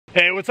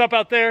Hey, what's up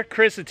out there?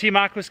 Chris at Team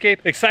Aquascape.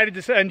 Excited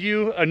to send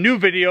you a new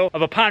video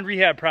of a pond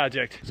rehab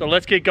project. So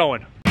let's get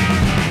going.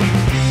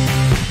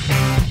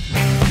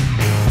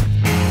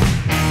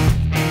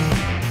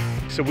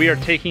 So we are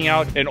taking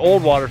out an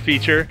old water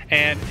feature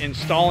and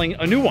installing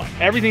a new one.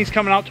 Everything's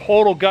coming out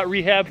total gut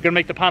rehab. Gonna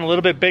make the pond a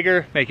little bit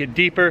bigger, make it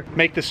deeper,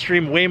 make the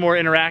stream way more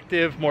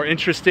interactive, more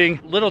interesting.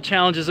 Little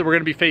challenges that we're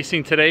gonna be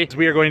facing today is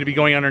we are going to be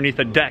going underneath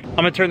a deck. I'm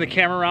gonna turn the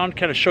camera around,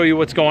 kind of show you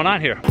what's going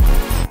on here.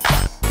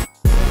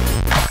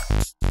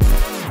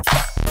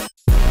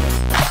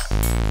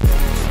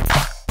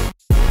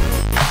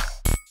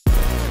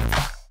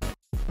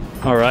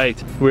 All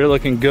right, we're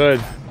looking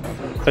good.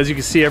 As you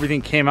can see,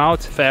 everything came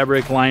out,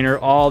 fabric, liner,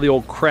 all the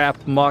old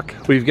crap, muck.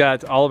 We've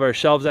got all of our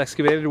shelves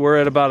excavated. We're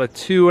at about a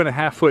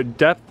 2.5 foot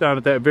depth down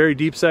at that very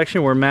deep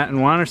section where Matt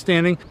and Juan are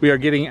standing. We are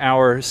getting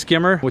our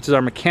skimmer, which is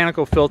our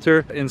mechanical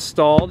filter,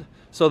 installed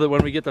so that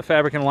when we get the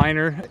fabric and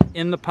liner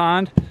in the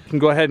pond, we can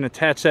go ahead and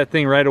attach that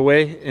thing right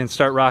away and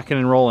start rocking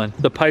and rolling.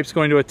 The pipe's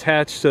going to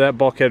attach to that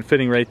bulkhead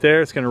fitting right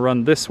there. It's gonna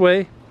run this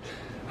way,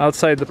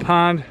 outside the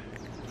pond,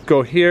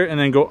 go here, and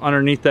then go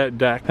underneath that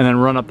deck, and then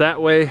run up that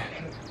way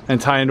and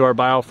tie into our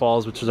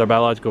biofalls, which is our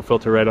biological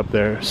filter right up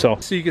there. So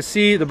you can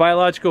see the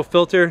biological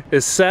filter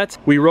is set.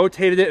 We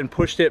rotated it and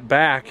pushed it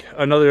back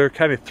another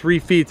kind of 3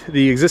 feet.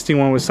 The existing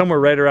one was somewhere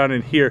right around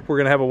in here. We're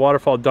gonna have a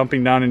waterfall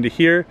dumping down into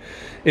here,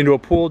 into a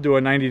pool, do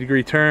a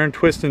 90-degree turn,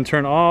 twist and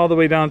turn all the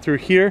way down through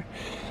here,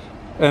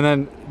 and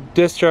then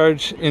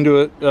discharge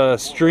into a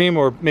stream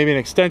or maybe an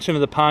extension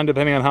of the pond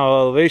depending on how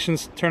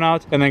elevations turn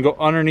out, and then go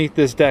underneath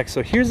this deck.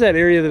 So here's that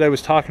area that I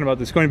was talking about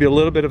that's going to be a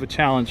little bit of a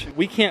challenge.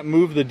 We can't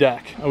move the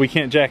deck. We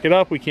can't jack it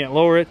up, we can't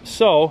lower it.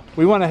 So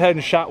we went ahead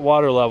and shot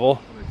water level.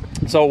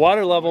 So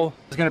water level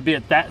is going to be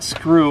at that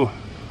screw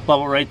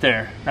level right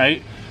there,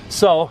 right?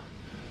 So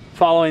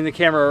following the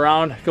camera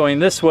around, going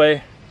this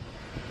way,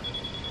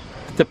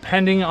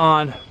 depending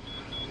on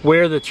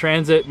where the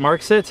transit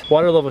marks it,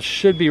 water level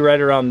should be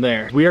right around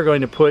there. We are going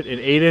to put an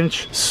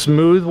 8-inch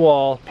smooth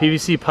wall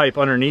PVC pipe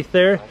underneath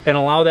there and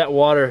allow that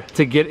water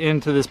to get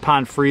into this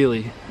pond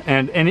freely.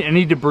 And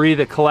any debris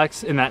that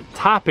collects in that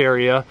top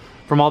area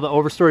from all the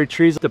overstory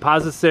trees,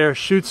 deposits there,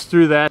 shoots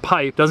through that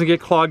pipe, doesn't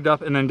get clogged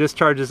up, and then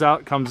discharges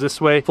out, comes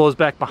this way, flows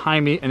back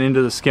behind me and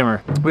into the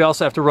skimmer. We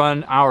also have to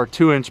run our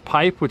 2-inch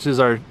pipe, which is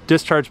our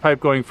discharge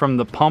pipe going from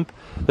the pump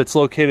that's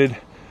located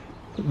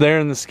there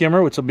in the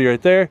skimmer, which will be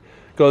right there.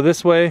 Go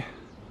this way,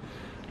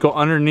 go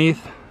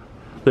underneath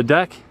the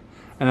deck,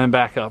 and then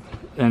back up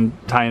and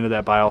tie into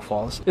that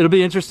biofalls. It'll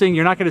be interesting.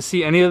 You're not going to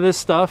see any of this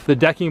stuff. The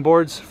decking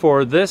boards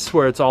for this,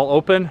 where it's all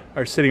open,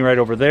 are sitting right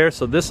over there.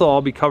 So this will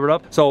all be covered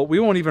up. So we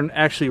won't even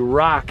actually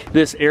rock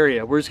this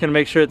area. We're just going to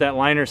make sure that that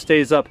liner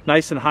stays up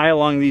nice and high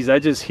along these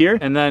edges here.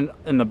 And then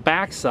in the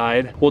back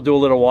side, we'll do a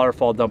little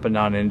waterfall dumping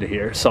down into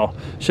here. So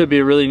should be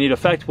a really neat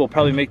effect. We'll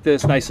probably make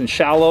this nice and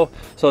shallow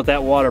so that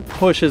that water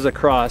pushes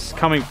across,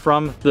 coming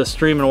from the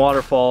stream and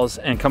waterfalls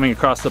and coming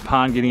across the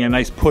pond, getting a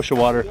nice push of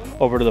water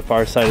over to the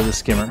far side of the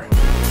skimmer.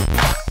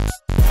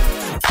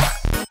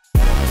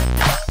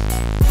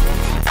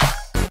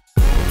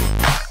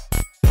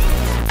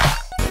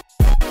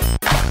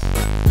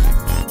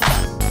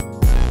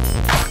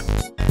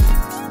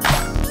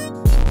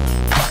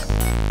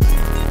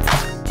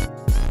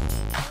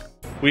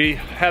 We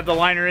have the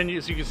liner in,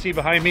 as you can see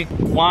behind me.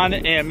 Juan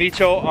and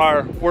Micho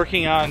are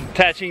working on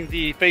attaching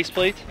the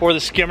faceplate for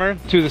the skimmer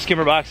to the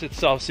skimmer box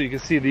itself. So you can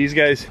see these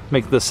guys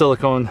make the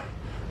silicone,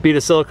 bead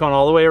of silicone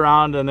all the way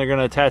around, and they're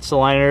gonna attach the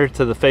liner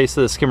to the face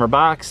of the skimmer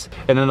box.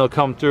 And then they'll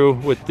come through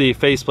with the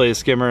faceplate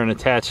skimmer and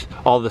attach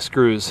all the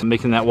screws,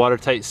 making that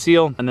watertight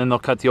seal. And then they'll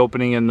cut the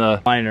opening in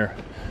the liner.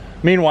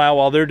 Meanwhile,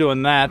 while they're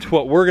doing that,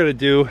 what we're gonna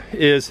do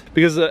is,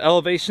 because the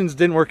elevations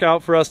didn't work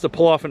out for us to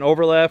pull off an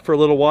overlap for a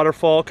little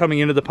waterfall coming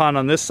into the pond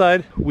on this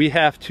side, we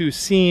have to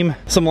seam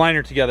some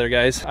liner together,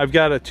 guys. I've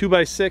got a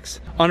 2x6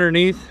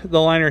 underneath the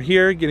liner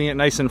here, getting it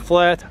nice and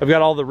flat. I've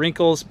got all the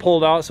wrinkles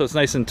pulled out so it's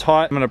nice and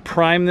taut. I'm gonna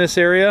prime this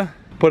area,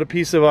 put a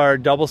piece of our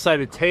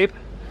double-sided tape.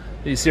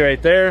 You see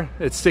right there,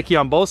 it's sticky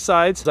on both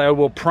sides. I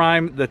will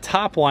prime the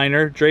top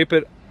liner, drape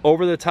it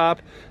over the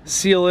top,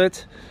 seal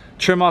it,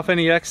 trim off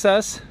any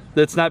excess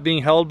that's not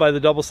being held by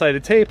the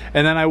double-sided tape,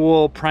 and then I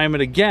will prime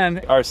it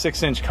again, our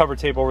 6-inch cover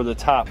tape over the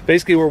top.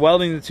 Basically, we're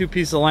welding the two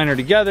pieces of liner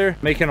together,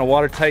 making a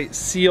watertight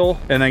seal,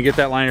 and then get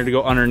that liner to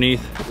go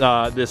underneath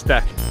this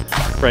deck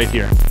right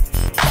here.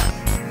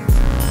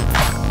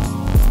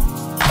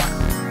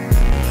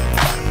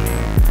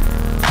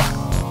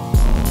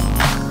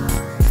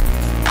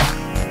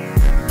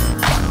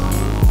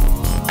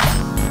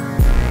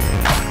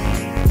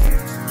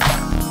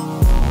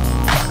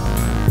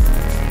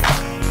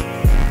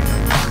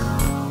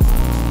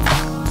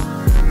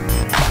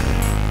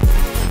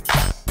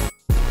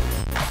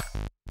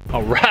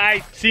 All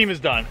right, seam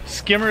is done.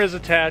 Skimmer is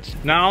attached.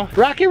 Now,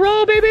 rocky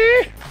roll,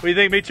 baby! What do you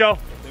think, Micho?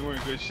 We're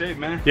in good shape,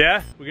 man.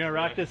 Yeah? We're gonna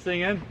rock this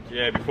thing in?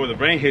 Yeah, before the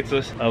rain hits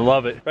us. I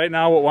love it. Right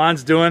now what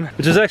Juan's doing,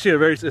 which is actually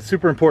a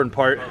super important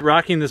part,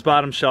 rocking this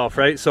bottom shelf,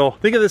 right? So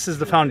think of this as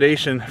the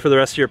foundation for the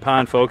rest of your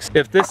pond, folks.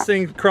 If this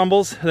thing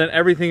crumbles, then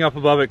everything up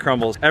above it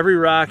crumbles. Every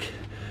rock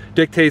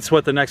dictates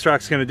what the next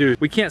rock's gonna do.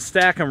 We can't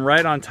stack them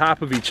right on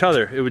top of each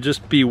other. It would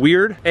just be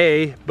weird,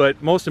 A,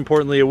 but most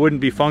importantly, it wouldn't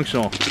be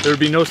functional. There would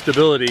be no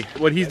stability.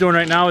 What he's doing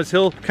right now is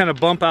he'll kind of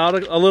bump out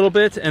a little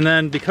bit, and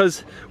then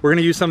because we're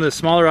gonna use some of the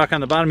smaller rock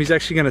on the bottom, he's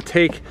actually gonna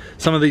take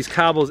some of these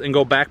cobbles and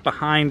go back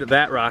behind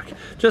that rock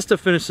just to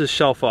finish this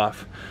shelf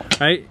off,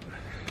 right?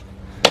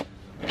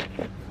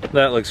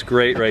 That looks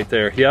great right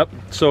there. Yep,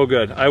 so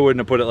good. I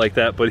wouldn't have put it like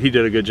that, but he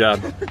did a good job.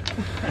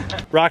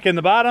 Rock in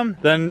the bottom,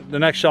 then the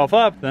next shelf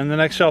up, then the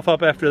next shelf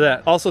up after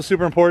that. Also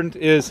super important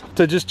is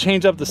to just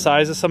change up the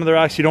size of some of the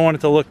rocks. You don't want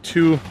it to look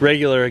too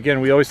regular.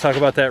 Again, we always talk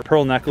about that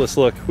pearl necklace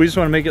look. We just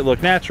want to make it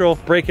look natural,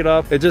 break it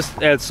up. It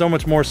just adds so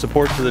much more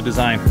support to the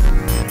design.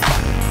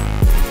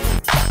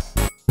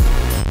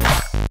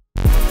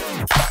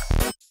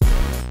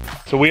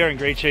 So we are in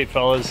great shape,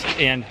 fellas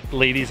and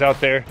ladies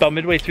out there. About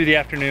midway through the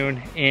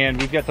afternoon,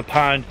 and we've got the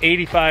pond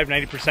 85,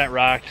 90%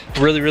 rocked.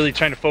 Really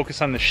trying to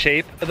focus on the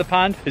shape of the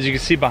pond. As you can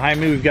see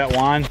behind me, we've got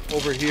Juan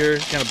over here,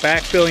 kind of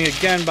backfilling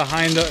again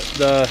behind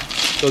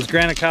those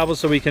granite cobbles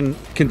so we can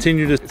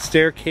continue to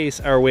staircase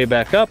our way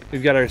back up.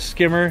 We've got our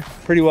skimmer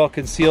pretty well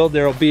concealed.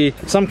 There will be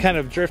some kind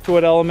of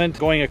driftwood element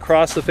going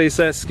across the face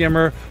of that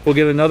skimmer. We'll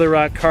get another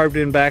rock carved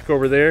in back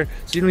over there,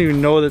 so you don't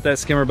even know that that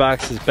skimmer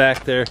box is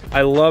back there.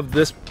 I love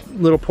this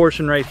little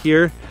portion right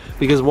here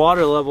because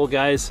water level,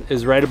 guys,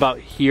 is right about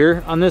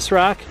here on this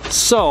rock.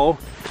 So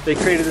they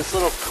created this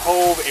little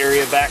cove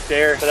area back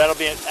there, so that'll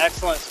be an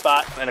excellent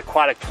spot for an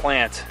aquatic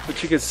plant.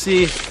 But you can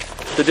see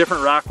the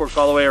different rock work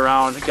all the way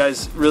around. You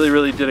guys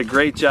really did a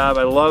great job.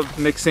 I love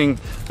mixing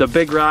the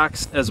big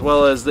rocks as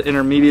well as the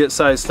intermediate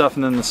size stuff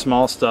and then the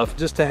small stuff,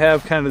 just to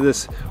have kind of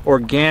this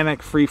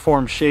organic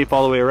freeform shape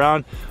all the way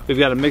around. We've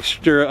got a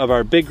mixture of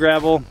our big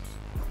gravel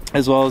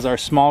as well as our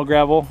small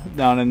gravel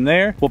down in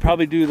there. We'll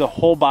probably do the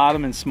whole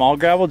bottom in small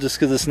gravel just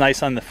because it's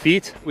nice on the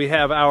feet. We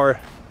have our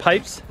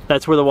pipes.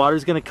 That's where the water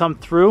is going to come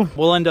through.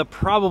 We'll end up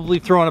probably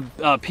throwing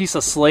a piece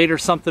of slate or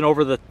something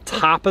over the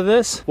top of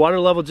this. Water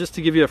level, just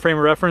to give you a frame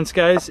of reference,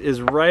 guys,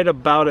 is right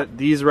about at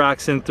these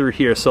rocks in through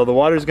here. So the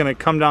water is going to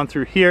come down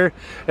through here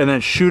and then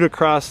shoot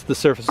across the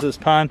surface of this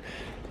pond,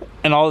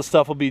 and all the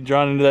stuff will be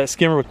drawn into that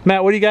skimmer.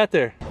 Matt, what do you got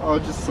there? Oh,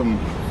 just some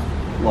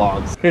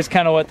logs. Here's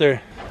kind of what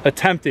they're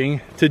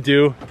attempting to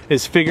do,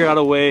 is figure out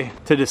a way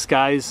to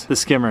disguise the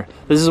skimmer.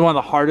 This is one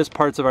of the hardest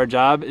parts of our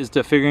job, is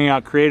to figuring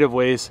out creative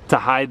ways to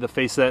hide the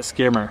face of that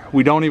skimmer.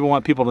 We don't even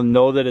want people to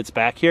know that it's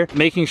back here.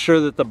 Making sure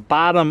that the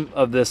bottom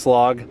of this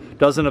log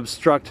doesn't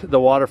obstruct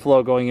the water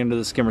flow going into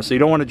the skimmer. So you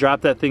don't want to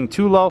drop that thing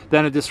too low,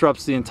 then it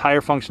disrupts the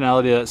entire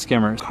functionality of that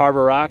skimmer. Carve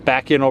a rock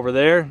back in over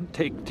there,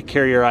 to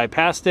carry your eye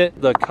past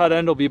it. The cut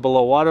end will be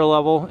below water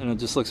level and it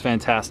just looks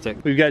fantastic.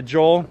 We've got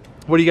Joel.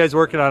 What are you guys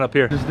working on up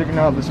here? Just digging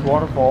out this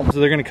waterfall. So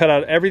they're gonna cut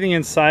out everything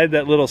inside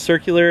that little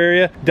circular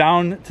area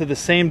down to the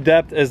same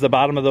depth as the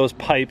bottom of those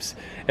pipes.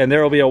 And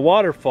there will be a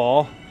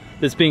waterfall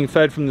that's being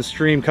fed from the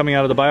stream coming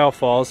out of the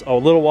biofalls. A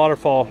little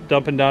waterfall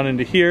dumping down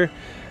into here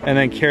and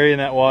then carrying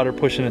that water,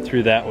 pushing it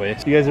through that way.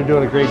 So you guys are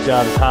doing a great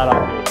job. It's hot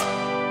out here.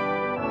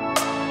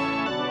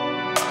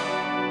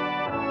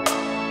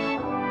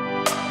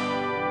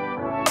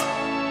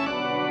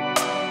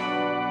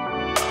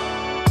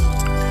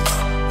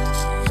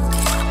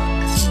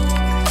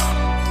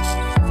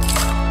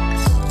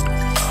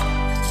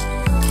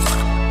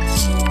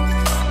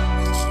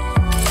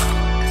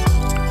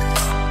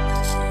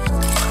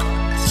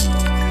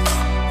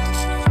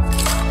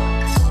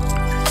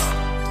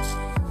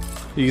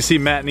 You can see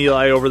Matt and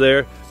Eli over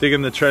there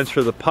digging the trench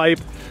for the pipe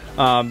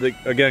that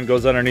again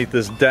goes underneath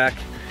this deck,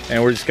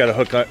 and we're just got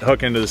to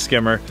hook into the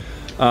skimmer.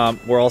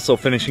 We're also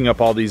finishing up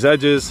all these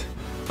edges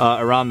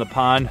around the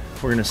pond.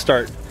 We're going to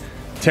start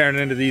tearing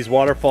into these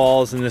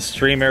waterfalls in this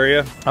stream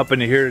area up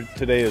into here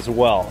today as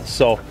well.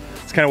 So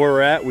it's kind of where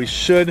we're at. We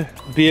should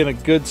be in a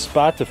good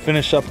spot to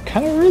finish up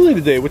kind of early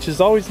today, which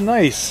is always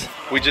nice.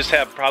 We just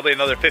have probably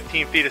another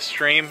 15 feet of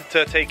stream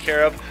to take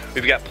care of.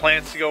 We've got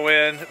plants to go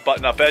in,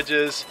 button up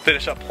edges,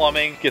 finish up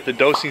plumbing, get the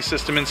dosing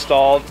system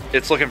installed.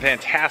 It's looking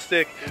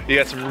fantastic. You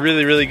got some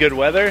really good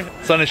weather.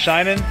 Sun is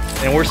shining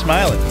and we're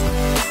smiling.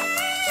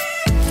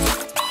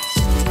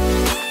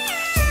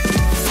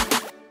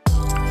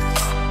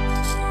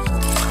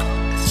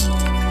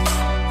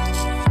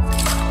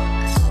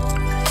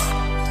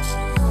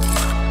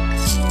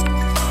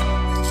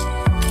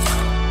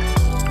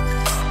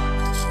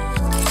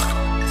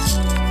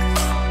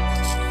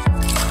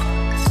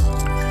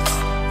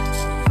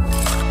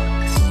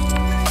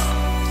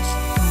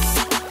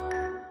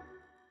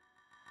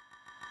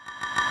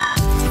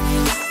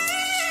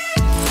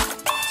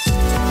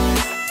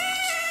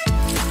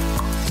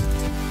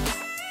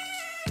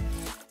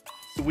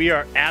 We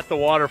are at the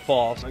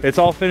waterfalls. It's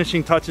all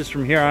finishing touches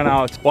from here on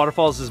out.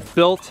 Waterfalls is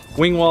built,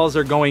 wing walls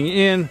are going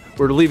in.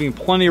 We're leaving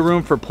plenty of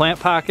room for plant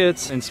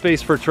pockets and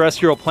space for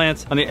terrestrial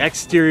plants on the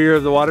exterior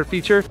of the water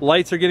feature.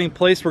 Lights are getting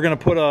placed. We're gonna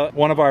put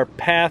one of our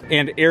path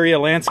and area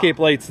landscape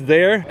lights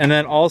there, and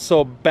then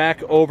also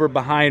back over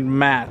behind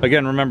Matt.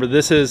 Again, remember,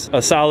 this is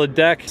a solid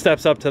deck,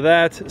 steps up to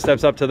that,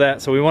 steps up to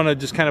that. So we wanna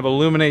just kind of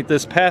illuminate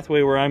this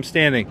pathway where I'm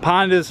standing.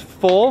 Pond is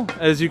full,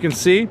 as you can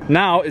see.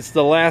 Now it's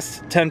the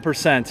last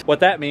 10%. What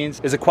that means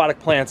is aquatic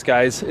plants,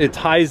 guys. It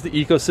ties the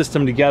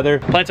ecosystem together.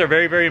 Plants are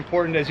very, very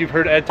important, as you've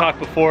heard Ed talk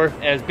before,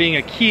 as being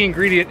a key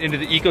ingredient into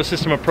the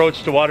ecosystem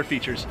approach to water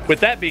features. With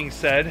that being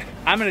said,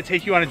 I'm gonna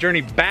take you on a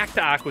journey back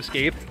to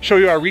Aquascape, show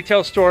you our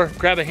retail store,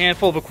 grab a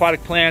handful of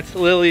aquatic plants,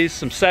 lilies,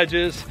 some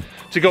sedges,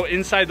 to go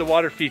inside the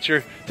water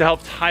feature to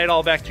help tie it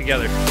all back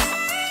together.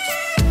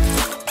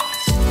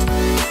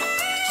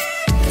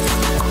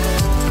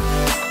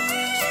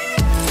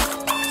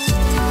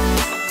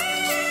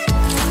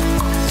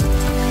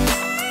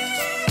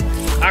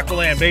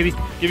 Aqualand, baby.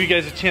 Give you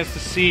guys a chance to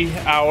see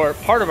our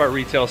part of our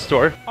retail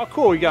store. Oh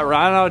cool, we got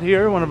Ron out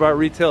here, one of our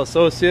retail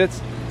associates.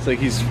 It's like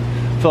he's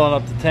filling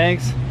up the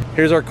tanks.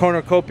 Here's our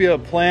cornucopia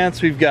of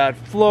plants. We've got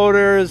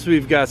floaters,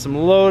 we've got some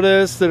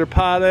lotus that are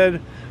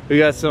potted. We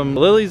got some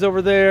lilies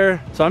over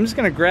there. So I'm just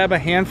gonna grab a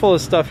handful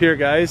of stuff here,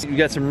 guys. We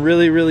got some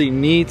really, really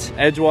neat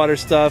Edgewater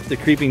stuff. The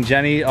Creeping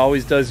Jenny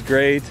always does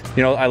great.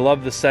 You know, I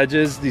love the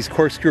sedges. These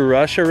Corkscrew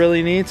Rush are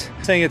really neat.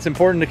 I'm saying it's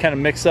important to kind of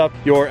mix up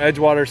your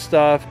Edgewater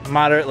stuff,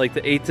 moderate, like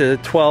the 8 to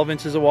 12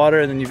 inches of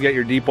water, and then you've got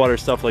your deep water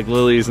stuff like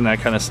lilies and that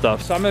kind of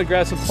stuff. So I'm gonna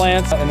grab some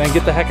plants and then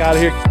get the heck out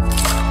of here.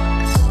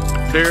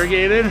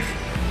 Variegated,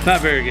 not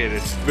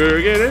variegated.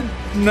 Variegated,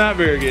 not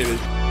variegated.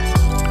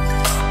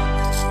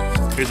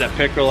 Here's that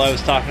pickerel I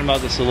was talking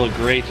about. This will look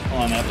great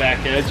on that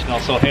back edge and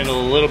also handle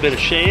a little bit of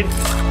shade.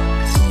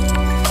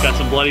 Got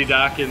some bloody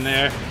dock in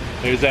there.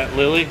 There's that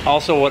lily.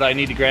 Also, what I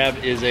need to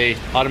grab is a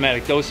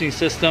automatic dosing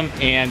system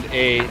and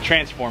a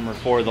transformer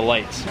for the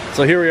lights.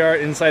 So here we are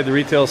inside the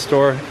retail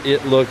store.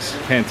 It looks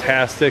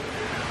fantastic.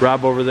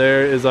 Rob over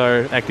there is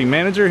our acting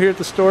manager here at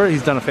the store.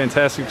 He's done a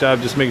fantastic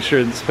job just making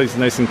sure this place is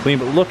nice and clean,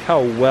 but look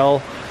how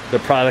well the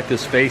product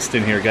is faced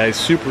in here, guys.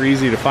 Super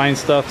easy to find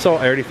stuff. So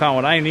I already found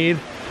what I need.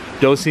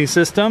 Dosing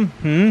system,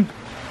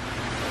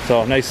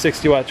 So nice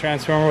 60-watt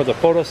transformer with a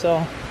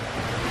photocell.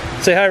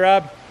 Say hi,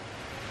 Rob.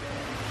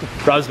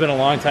 Rob's been a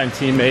longtime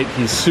teammate.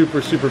 He's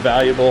super, super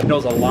valuable. He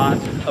knows a lot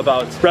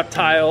about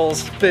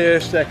reptiles,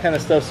 fish, that kind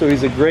of stuff. So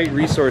he's a great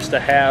resource to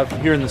have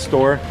here in the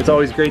store. It's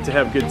always great to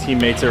have good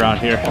teammates around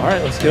here. All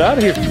right, let's get out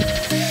of here.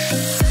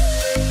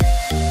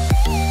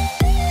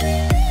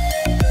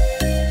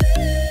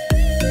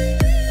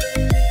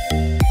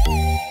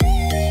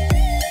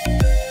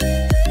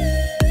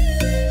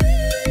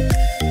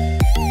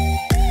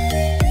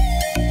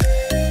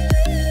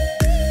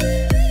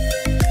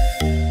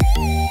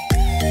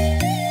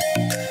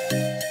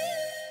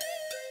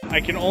 I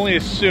can only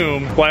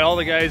assume why all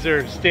the guys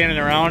are standing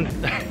around.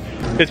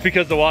 It's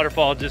because the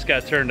waterfall just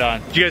got turned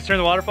on. Did you guys turn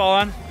the waterfall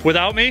on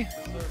without me?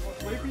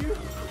 Wait for you?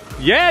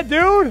 Yeah,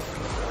 dude.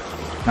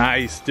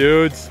 Nice,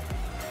 dudes.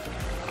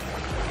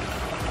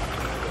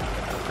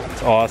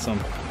 It's awesome.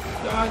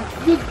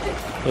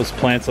 Those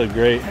plants look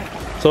great.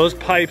 So those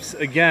pipes,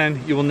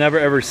 again, you will never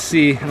ever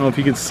see. I don't know if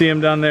you can see them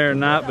down there or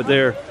not, but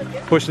they're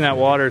pushing that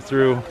water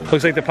through.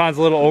 Looks like the pond's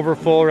a little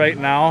overfull right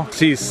now.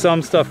 See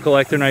some stuff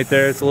collecting right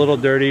there. It's a little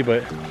dirty,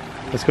 but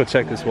let's go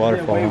check this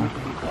waterfall out.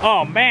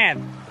 Oh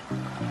man,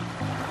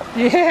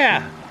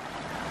 yeah.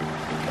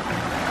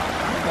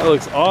 That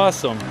looks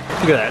awesome.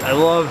 Look at that, I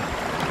love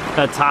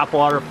that top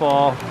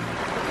waterfall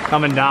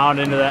coming down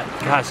into that.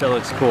 Gosh, that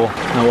looks cool.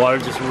 And the water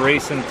just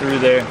racing through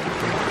there.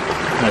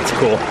 That's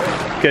cool.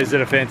 You guys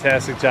did a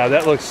fantastic job.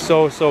 That looks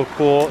so, so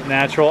cool,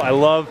 natural. I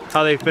love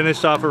how they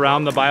finished off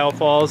around the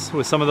biofalls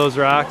with some of those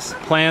rocks.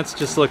 Plants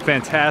just look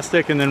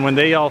fantastic. And then when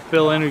they all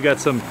fill in, we've got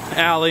some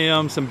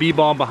allium, some bee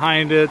balm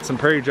behind it, some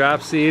prairie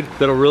drop seed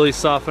that'll really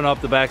soften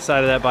up the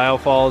backside of that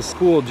biofalls.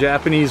 Cool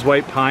Japanese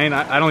white pine.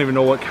 I don't even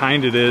know what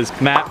kind it is.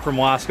 Matt from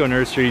Wasco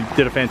Nursery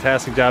did a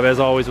fantastic job as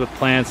always with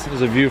plants.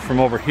 There's a view from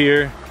over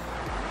here.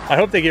 I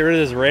hope they get rid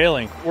of this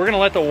railing. We're gonna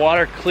let the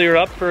water clear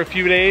up for a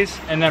few days,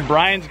 and then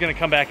Brian's gonna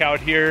come back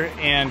out here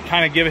and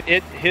kind of give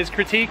it his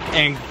critique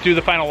and do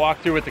the final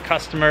walkthrough with the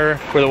customer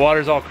where the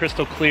water's all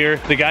crystal clear.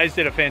 The guys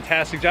did a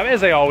fantastic job,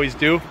 as they always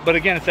do. But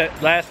again, it's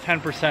that last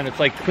 10%. It's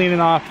like cleaning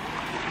off,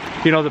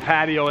 you know, the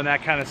patio and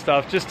that kind of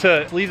stuff, just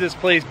to leave this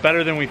place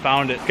better than we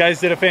found it. Guys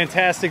did a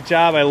fantastic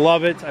job. I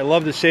love it. I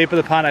love the shape of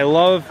the pond. I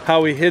love how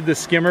we hid the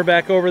skimmer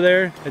back over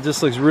there. It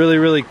just looks really,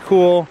 really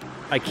cool.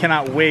 I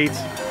cannot wait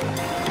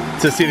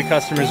to see the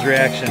customer's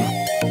reaction.